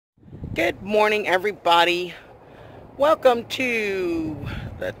Good morning, everybody. Welcome to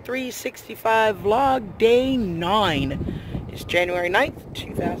the 365 vlog, day 9. It's January 9th,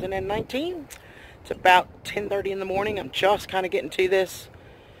 2019. It's about 10:30 in the morning. I'm just kind of getting to this.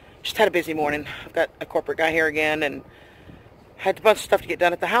 Just had a busy morning. I've got a corporate guy here again, and had a bunch of stuff to get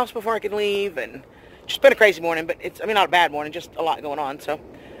done at the house before I could leave, and just been a crazy morning, but it's, not a bad morning, just a lot going on, so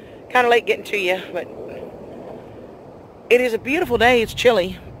kind of late getting to you, but it is a beautiful day. It's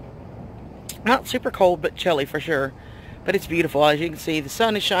chilly. Not super cold, but chilly for sure. But it's beautiful. As you can see, the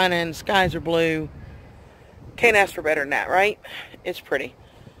sun is shining, skies are blue. Can't ask for better than that, right? It's pretty.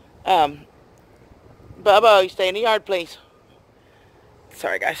 Bubba, you stay in the yard, please.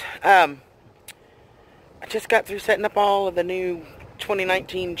 Sorry, guys. I just got through setting up all of the new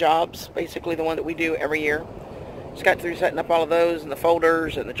 2019 jobs. Basically, the one that we do every year. Just got through setting up all of those, and the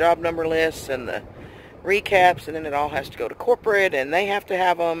folders, and the job number lists, and the recaps, and then it all has to go to corporate, and they have to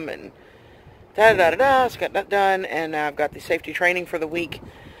have them, and da-da-da-da-da. So got that done, and I've got the safety training for the week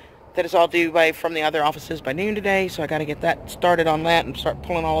that is all due from the other offices by noon today, so I got to get that started on that and start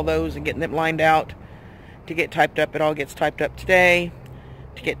pulling all of those and getting them lined out to get typed up. It all gets typed up today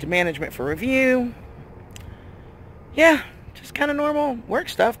to get to management for review. Yeah, just kind of normal work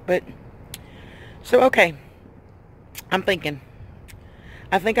stuff, but so okay. I'm thinking,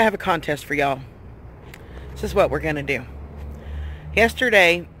 I think I have a contest for y'all. This is what we're going to do.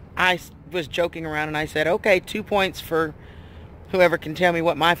 Yesterday, I was joking around and I said, okay, 2 points for whoever can tell me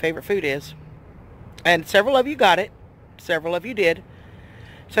what my favorite food is. And several of you got it. Several of you did.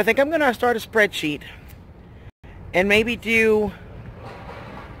 So I think I'm going to start a spreadsheet and maybe do,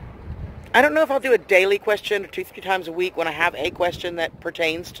 I don't know if I'll do a daily question or 2-3 times a week when I have a question that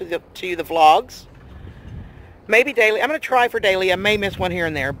pertains to the vlogs. Maybe daily. I'm going to try for daily. I may miss one here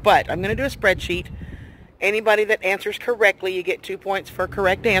and there, but I'm going to do a spreadsheet. Anybody that answers correctly, you get 2 points for a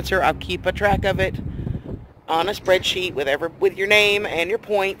correct answer. I'll keep a track of it on a spreadsheet with your name and your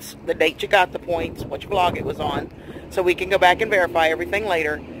points, the date you got the points, which vlog it was on, so we can go back and verify everything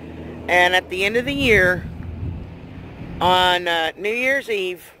later. And at the end of the year, on New Year's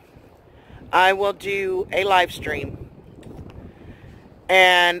Eve, I will do a live stream.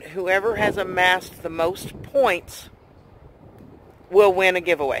 And whoever has amassed the most points will win a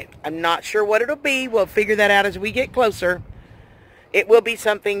giveaway. I'm not sure what it'll be. We'll figure that out as we get closer. It will be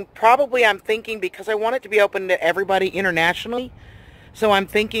something, probably I'm thinking, because I want it to be open to everybody internationally. So I'm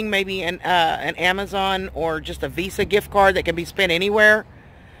thinking maybe an Amazon or just a Visa gift card that can be spent anywhere.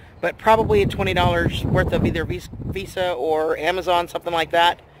 But probably a $20 worth of either Visa or Amazon, something like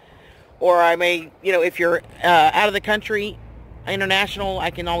that. Or I may, if you're out of the country, international,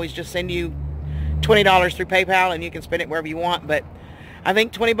 I can always just send you $20 through PayPal and you can spend it wherever you want. But I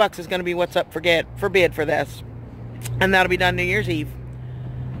think 20 bucks is going to be what's up for bid for this. And that'll be done New Year's Eve.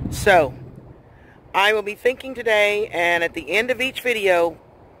 So, I will be thinking today, and at the end of each video,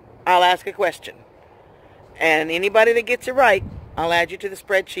 I'll ask a question. And anybody that gets it right, I'll add you to the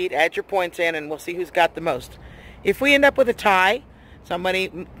spreadsheet, add your points in, and we'll see who's got the most. If we end up with a tie,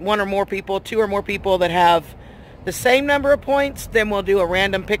 one or more people, 2 or more people that have the same number of points, then we'll do a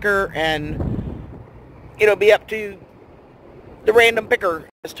random picker, and it'll be up to the random picker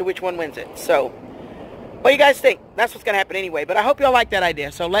as to which one wins it. So, what do you guys think? That's what's going to happen anyway. But I hope y'all like that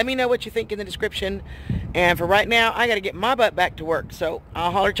idea. So let me know what you think in the description. And for right now, I got to get my butt back to work. So I'll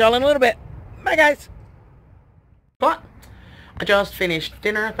holler at y'all in a little bit. Bye, guys. But I just finished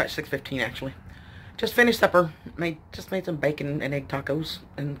dinner. About 6:15 actually. Just finished supper. Just made some bacon and egg tacos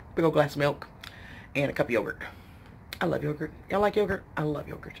and a big old glass of milk and a cup of yogurt. I love yogurt. Y'all like yogurt? I love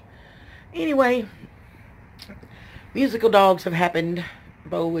yogurt. Anyway, musical dogs have happened.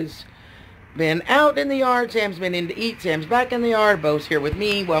 Bo has been out in the yard. Sam's been in to eat. Sam's back in the yard. Bo's here with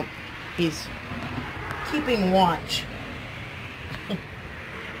me. Well, he's keeping watch.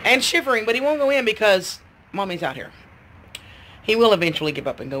 And shivering, but he won't go in because Mommy's out here. He will eventually give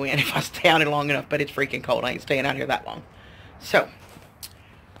up and go in if I stay out here long enough, but it's freaking cold. I ain't staying out here that long. So,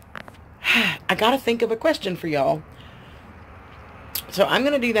 I gotta think of a question for y'all. So I'm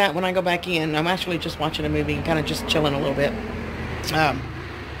going to do that when I go back in. I'm actually just watching a movie and kind of just chilling a little bit.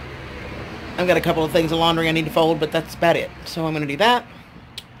 I've got a couple of things of laundry I need to fold, but that's about it. So I'm going to do that.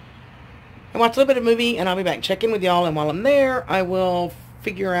 And watch a little bit of movie, and I'll be back. Check in with y'all, and while I'm there, I will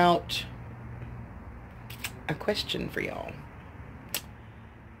figure out a question for y'all.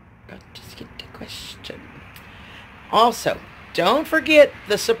 Got to get the question. Also, don't forget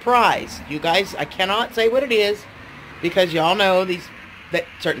the surprise. You guys, I cannot say what it is, because y'all know that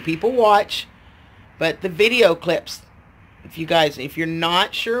certain people watch, but the video clips, if you're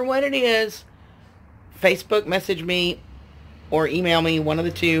not sure what it is, Facebook message me or email me, one of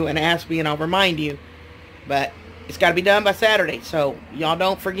the two, and ask me, and I'll remind you. But it's got to be done by Saturday, so y'all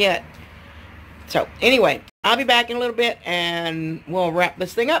don't forget. So, anyway, I'll be back in a little bit, and we'll wrap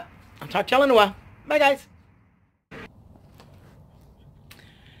this thing up. I'll talk to y'all in a while. Bye, guys.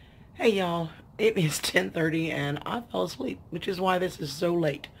 Hey, y'all. It is 10:30, and I fell asleep, which is why this is so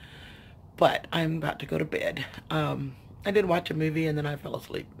late. But I'm about to go to bed. I did watch a movie, and then I fell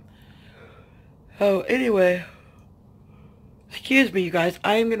asleep. Oh, anyway. Excuse me, you guys.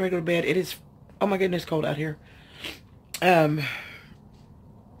 I am getting ready to go to bed. It is, oh my goodness, cold out here. We're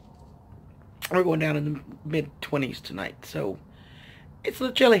going down in the mid-20s tonight, so it's a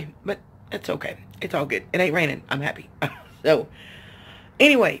little chilly, but it's okay. It's all good. It ain't raining. I'm happy. So,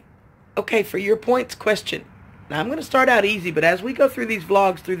 anyway, okay, for your points question. Now, I'm going to start out easy, but as we go through these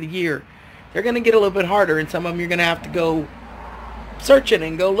vlogs through the year, they're going to get a little bit harder, and some of them you're going to have to go searching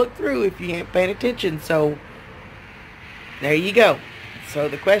and go look through if you ain't paying attention. So, there you go. So,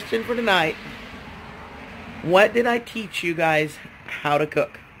 the question for tonight, what did I teach you guys how to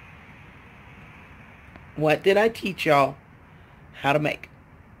cook? What did I teach y'all how to make?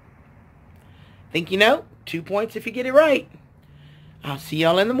 Think you know? 2 points if you get it right. I'll see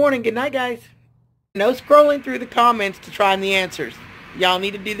y'all in the morning. Good night, guys. No scrolling through the comments to find the answers. Y'all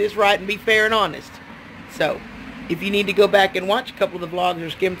need to do this right and be fair and honest. So, if you need to go back and watch a couple of the vlogs or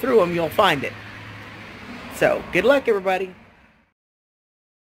skim through them, you'll find it. So, good luck, everybody.